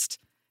list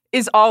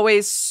is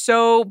always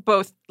so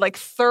both like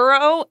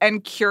thorough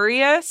and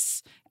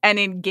curious and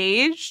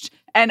engaged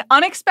and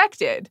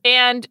unexpected.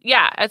 And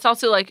yeah, it's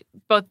also like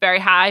both very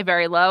high,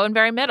 very low, and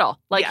very middle.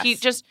 Like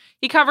Yes.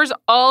 he covers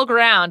all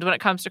ground when it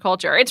comes to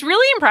culture. It's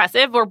really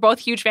impressive. We're both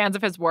huge fans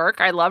of his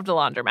work. I loved The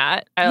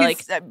Laundromat.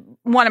 He's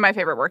one of my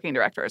favorite working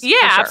directors. Yeah,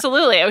 for sure.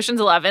 absolutely. Ocean's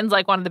 11's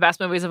like one of the best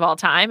movies of all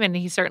time, and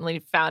he certainly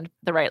found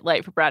the right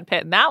light for Brad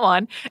Pitt in that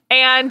one.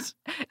 And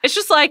it's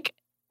just like,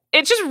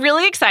 it's just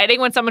really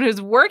exciting when someone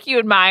whose work you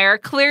admire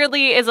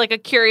clearly is like a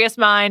curious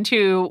mind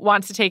who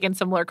wants to take in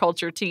similar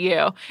culture to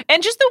you.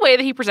 And just the way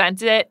that he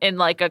presents it in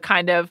like a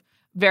kind of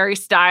very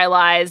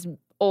stylized,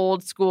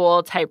 old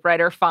school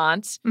typewriter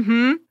font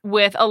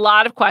with a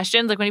lot of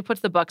questions. Like when he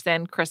puts the books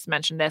in, Chris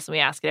mentioned this, and we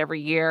ask it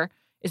every year.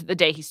 Is it the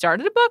day he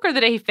started a book or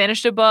the day he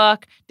finished a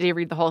book? Did he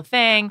read the whole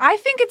thing? I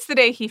think it's the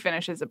day he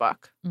finishes a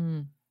book.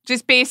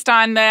 Just based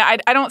on I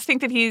don't think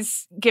that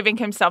he's giving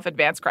himself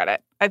advance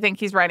credit. I think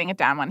he's writing it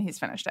down when he's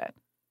finished it.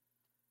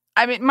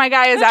 I mean, my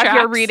guy is That out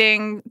here tracks.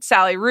 reading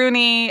Sally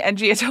Rooney and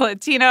Gia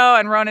Tolentino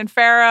and Ronan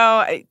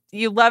Farrow.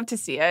 You love to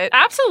see it.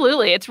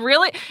 Absolutely. It's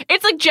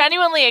like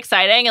genuinely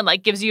exciting and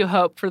like gives you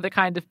hope for the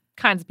kinds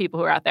of people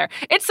who are out there.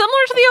 It's similar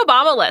to the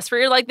Obama list where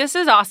you're like, this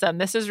is awesome.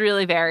 This is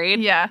really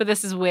varied. Yeah. But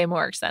this is way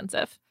more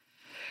extensive.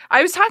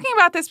 I was talking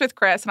about this with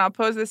Chris, and I'll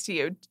pose this to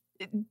you.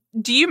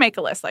 Do you make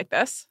a list like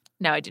this?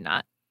 No, I do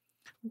not.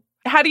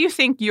 How do you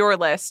think your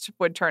list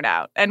would turn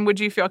out? And would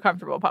you feel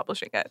comfortable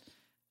publishing it?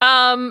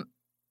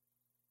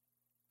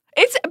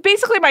 It's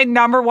basically my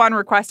number one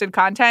requested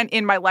content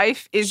in my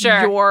life is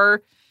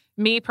Sure.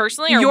 Me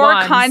personally or your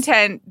one's?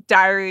 content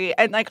diary.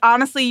 And like,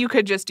 honestly, you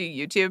could just do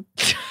YouTube.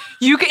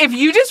 If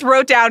you just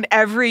wrote down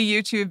every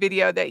YouTube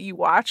video that you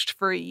watched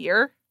for a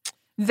year,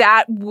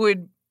 that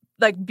would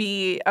like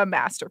be a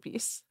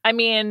masterpiece. I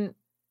mean,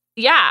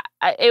 yeah,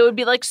 it would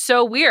be like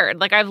so weird.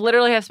 Like I've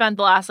literally have spent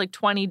the last like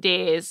 20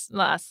 days,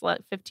 last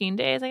 15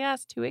 days, I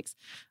guess, 2 weeks,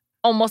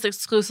 almost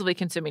exclusively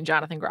consuming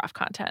Jonathan Groff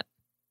content.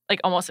 Like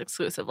almost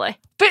exclusively.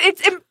 But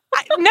it's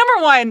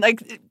number one,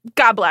 like,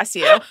 God bless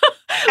you. Like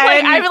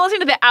And I've been listening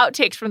to the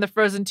outtakes from the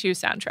Frozen 2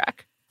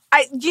 soundtrack.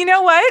 you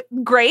know what?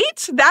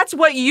 Great. That's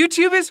what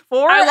YouTube is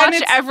for. I And watched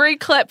it's- every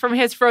clip from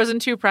his Frozen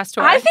 2 press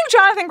tour. I think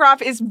Jonathan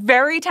Groff is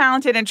very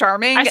talented and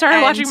charming. I started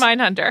and watching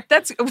Mindhunter.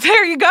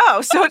 there you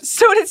go. So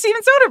did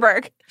Steven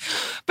Soderbergh.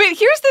 But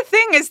here's the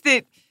thing: is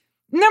that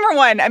number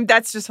one,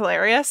 that's just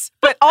hilarious.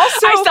 But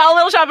also, I saw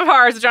Little Shop of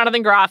Horrors with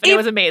Jonathan Groff, and it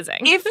was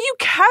amazing. if you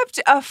kept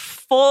a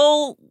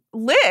full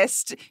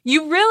list,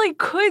 you really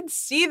could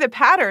see the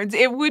patterns.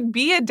 It would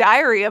be a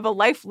diary of a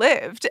life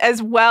lived,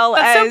 as well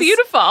That's as so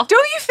beautiful.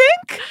 Don't you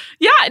think?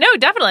 Yeah, no,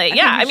 definitely.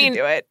 Yeah, I mean,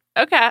 do it.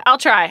 okay, I'll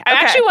try. I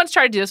Okay. actually once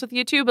tried to do this with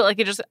YouTube, but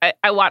like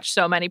I watch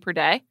so many per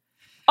day.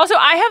 Also,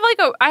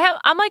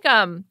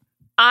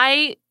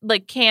 I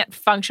like can't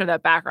function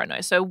without background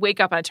noise. So I wake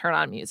up and I turn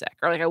on music,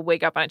 or like I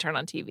wake up and I turn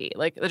on TV.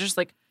 Like there's just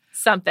like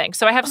something.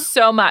 So I have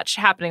so much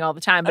happening all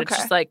the time, but Okay.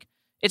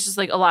 it's just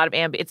like a lot of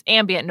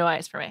ambient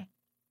noise for me.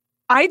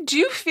 I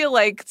do feel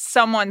like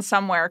someone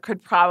somewhere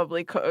could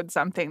probably code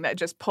something that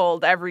just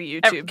pulled every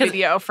YouTube 'Cause-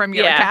 video from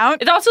your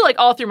account. It's also like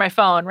all through my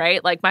phone,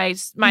 right? Like my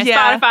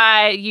Yeah.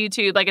 Spotify,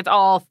 YouTube, like it's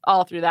all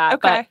through that.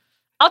 Okay. But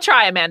I'll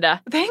try,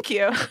 Amanda. Thank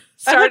you.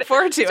 I look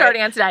forward to it.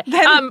 Starting on today.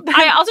 Then-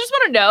 I also just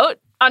want to note,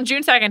 on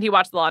June 2nd, he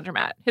watched The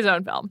Laundromat, his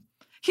own film.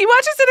 He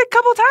watches it a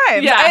couple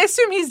times. Yeah. I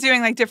assume he's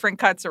doing like different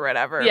cuts or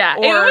whatever. Yeah,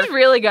 Or, it was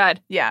really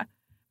good. yeah.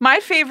 My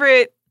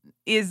favorite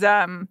is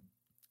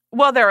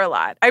well, there are a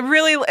lot. I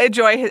really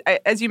enjoy his,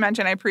 as you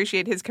mentioned, I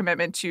appreciate his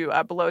commitment to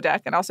Below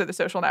Deck and also The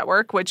Social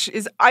Network, which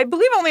is, I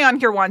believe, only on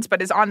here once,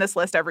 but is on this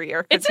list every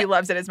year because he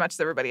loves it as much as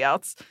everybody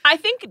else. I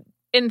think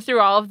through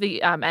all of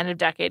the end of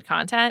decade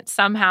content,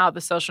 somehow The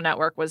Social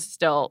Network was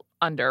still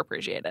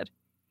underappreciated.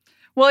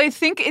 Well, I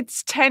think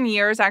it's 10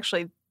 years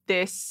actually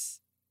this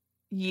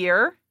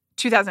year.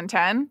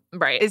 2010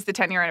 Right. is the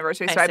 10-year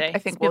anniversary, so see. I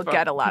think So we'll people-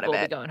 get a lot of people will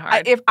be it. going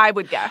hard. If I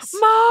would guess.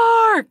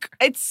 Mark!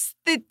 It's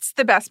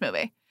the best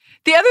movie.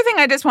 The other thing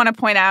I just want to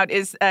point out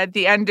is at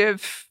the end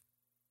of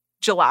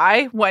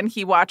July when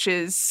he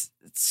watches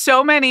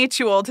so many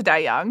Too Old to Die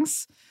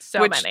Youngs,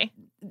 So which- many.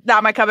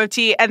 not my cup of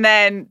tea, and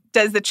then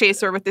does The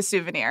Chaser with the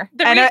Souvenir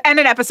The and, re- and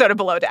an episode of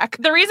Below Deck.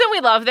 The reason we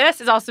love this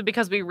is also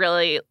because we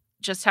really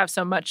just have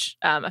so much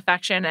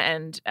affection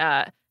and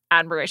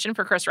admiration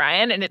for Chris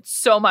Ryan, and it's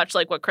so much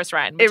like what Chris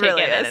Ryan would It take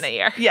really in is. a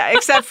year. Yeah,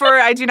 except for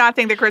I do not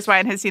think that Chris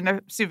Ryan has seen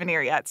The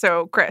Souvenir yet.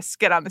 So, Chris,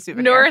 get on The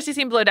Souvenir. Nor has he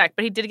seen Below Deck,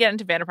 but he did get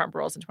into Vanderpump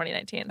Rules in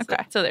 2019.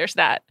 Okay. So there's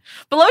that.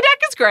 Below Deck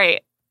is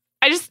great.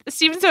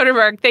 Steven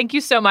Soderbergh, thank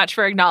you so much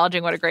for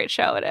acknowledging what a great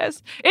show it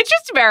is. It's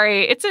just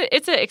it's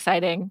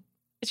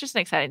just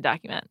an exciting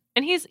document.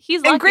 And he's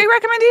And lucky. great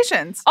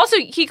recommendations. Also,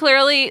 he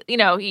clearly,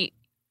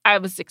 I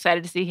was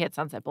excited to see he had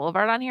Sunset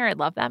Boulevard on here. I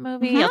love that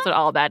movie. He also did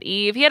All About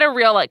Eve. He had a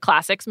real like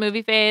classics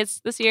movie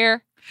phase this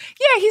year.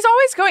 Yeah, he's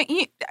always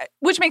going,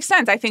 which makes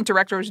sense. I think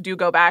directors do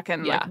go back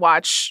and Yeah. like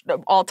watch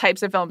all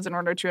types of films in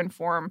order to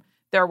inform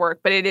their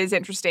work, but it is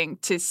interesting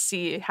to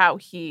see how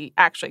he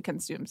actually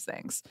consumes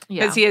things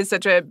because Yeah. he is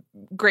such a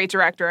great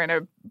director and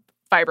a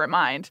vibrant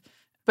mind.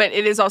 But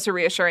it is also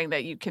reassuring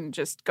that you can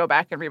just go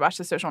back and rewatch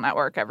The Social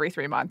Network every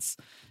 3 months,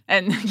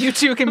 and you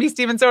too can be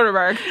Steven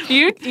Soderbergh.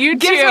 You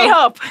Gives too. me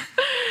hope.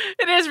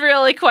 It is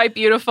really quite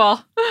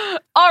beautiful.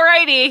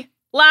 Alrighty.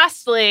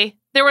 Lastly,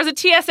 there was a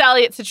T.S.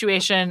 Eliot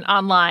situation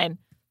online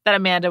that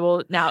Amanda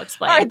will now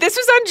explain. All right, this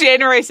was on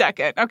January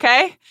 2nd,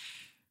 okay?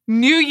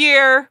 New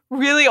year,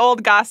 really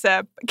old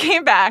gossip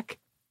came back.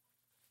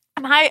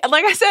 And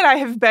like I said, I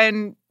have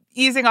been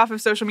easing off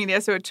of social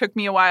media, so it took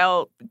me a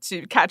while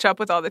to catch up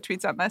with all the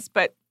tweets on this.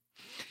 But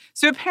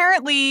so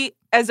apparently,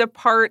 as a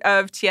part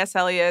of T.S.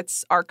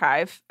 Eliot's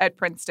archive at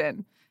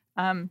Princeton,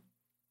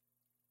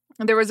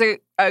 there was a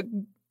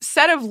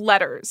set of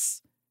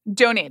letters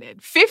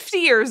donated 50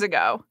 years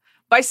ago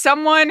by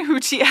someone who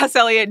T.S.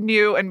 Eliot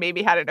knew and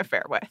maybe had an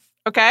affair with.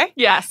 Okay?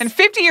 Yes. And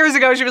 50 years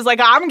ago, she was like,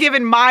 I'm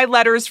giving my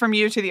letters from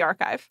you to the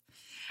archive.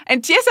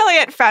 And T.S.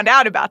 Eliot found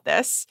out about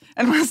this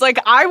and was like,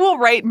 I will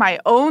write my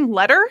own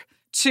letter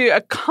to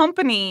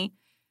accompany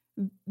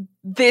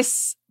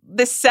this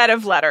set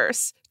of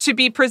letters to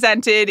be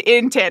presented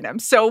in tandem.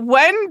 So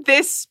when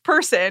this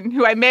person,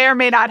 who I may or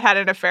may not had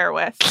an affair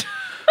with,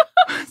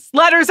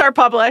 letters are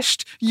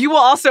published, you will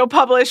also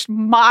publish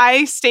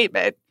my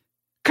statement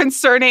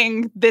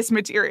concerning this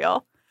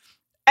material.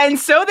 And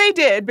so they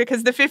did,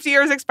 because the 50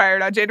 years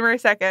expired on January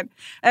 2nd.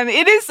 And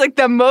it is like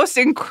the most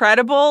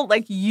incredible,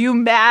 like, you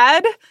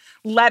mad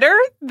letter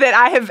that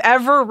I have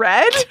ever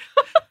read.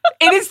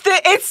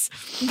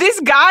 This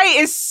guy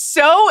is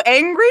so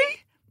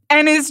angry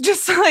and is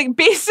just like,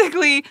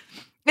 basically,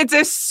 it's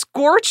a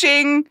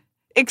scorching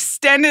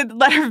extended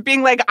letter of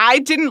being like, I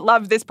didn't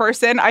love this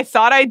person. I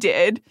thought I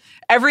did.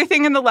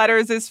 Everything in the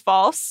letters is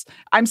false.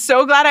 I'm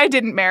so glad I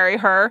didn't marry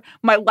her.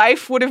 My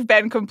life would have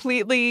been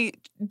completely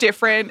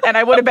different and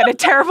I would have been a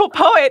terrible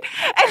poet.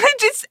 And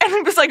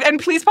it was like, and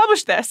please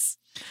publish this.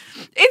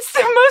 It's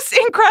the most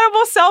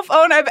incredible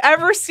self-own I've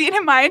ever seen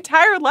in my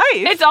entire life.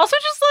 It's also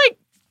just like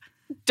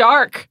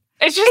dark.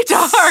 It's just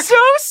dark. So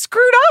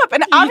screwed up.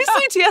 And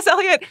obviously T.S.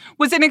 Eliot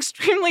was an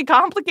extremely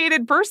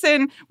complicated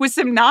person with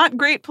some not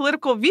great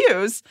political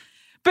views.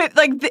 But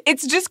like,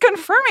 it's just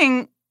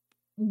confirming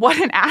what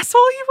an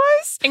asshole he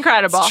was.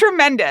 Incredible. It's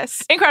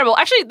tremendous. Incredible.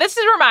 Actually,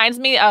 reminds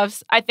me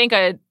of, I think,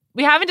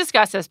 we haven't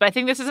discussed this, but I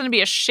think this is going to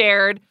be a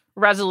shared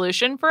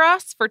resolution for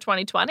us for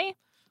 2020,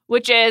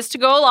 which is to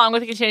go along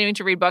with continuing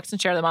to read books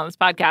and share them on this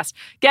podcast,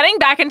 getting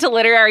back into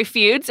literary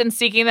feuds and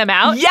seeking them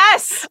out.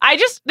 Yes.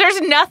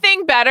 There's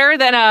nothing better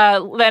than a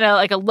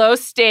low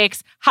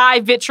stakes, high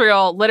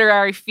vitriol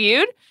literary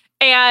feud.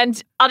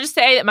 And I'll just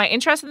say that my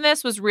interest in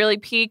this was really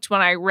piqued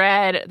when I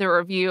read the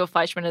review of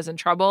Fleischman is in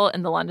Trouble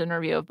in the London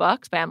Review of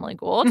Books by Emily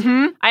Gould.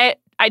 Mm-hmm.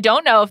 I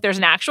don't know if there's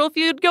an actual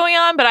feud going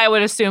on, but I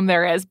would assume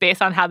there is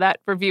based on how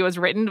that review was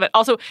written, but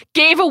also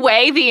gave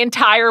away the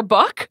entire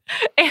book.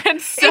 And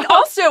so, it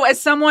also,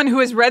 as someone who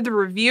has read the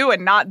review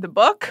and not the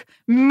book,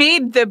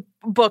 made the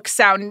book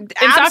sound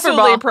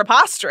absolutely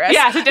preposterous.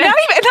 Yes, it did. Not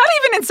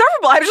even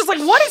insufferable. I was just like,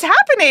 what is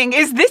happening?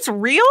 Is this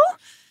real?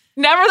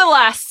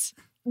 Nevertheless,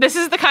 this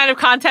is the kind of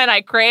content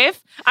I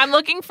crave. I'm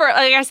looking for,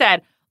 like I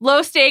said,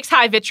 low stakes,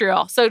 high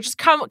vitriol. So just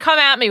come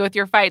at me with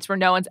your fights where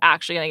no one's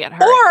actually going to get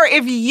hurt. Or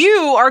if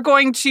you are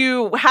going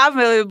to have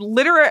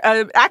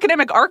a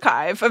academic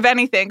archive of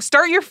anything,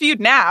 start your feud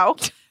now,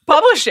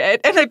 publish it,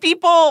 and the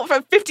people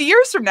 50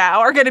 years from now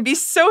are going to be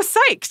so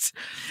psyched.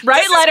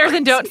 Write letters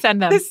and don't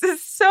send them. This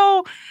is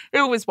so,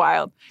 it was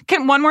wild.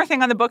 One more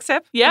thing on the book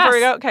tip yes. before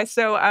we go? Okay,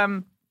 so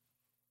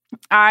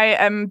I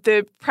am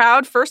the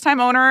proud first-time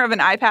owner of an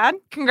iPad.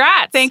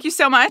 Congrats. Thank you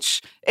so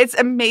much. It's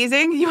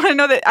amazing. You want to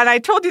know that, and I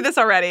told you this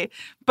already,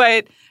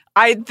 but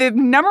the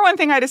number one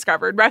thing I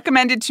discovered,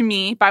 recommended to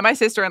me by my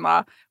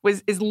sister-in-law,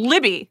 is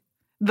Libby,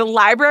 the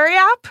library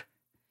app.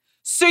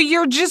 So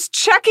you're just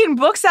checking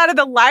books out of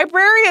the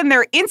library and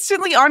they're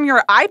instantly on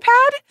your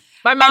iPad?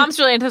 My mom's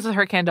really into this with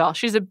her Kindle.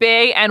 She's a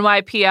big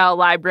NYPL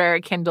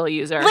library Kindle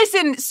user.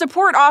 Listen,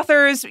 support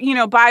authors,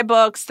 buy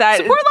books that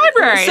support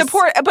libraries.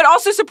 But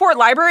also support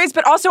libraries.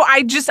 But also,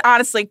 I just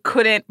honestly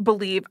couldn't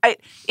believe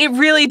it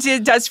really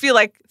does feel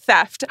like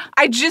theft.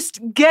 I just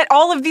get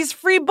all of these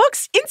free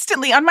books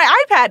instantly on my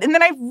iPad and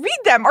then I read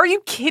them. Are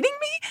you kidding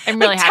me? I'm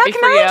really happy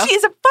for you. Technology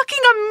is fucking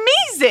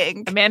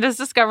amazing. Amanda's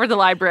discovered the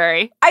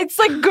library. It's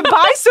like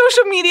goodbye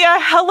social media,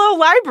 hello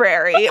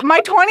library. My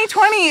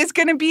 2020 is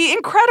going to be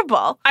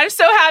incredible. I'm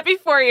so happy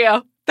for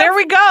you. There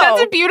we go.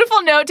 That's a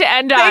beautiful note to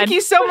end on. Thank you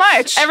so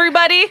much.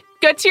 Everybody,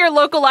 go to your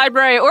local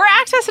library or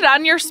access it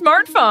on your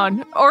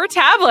smartphone or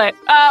tablet.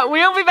 We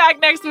will be back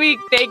next week.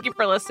 Thank you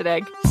for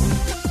listening.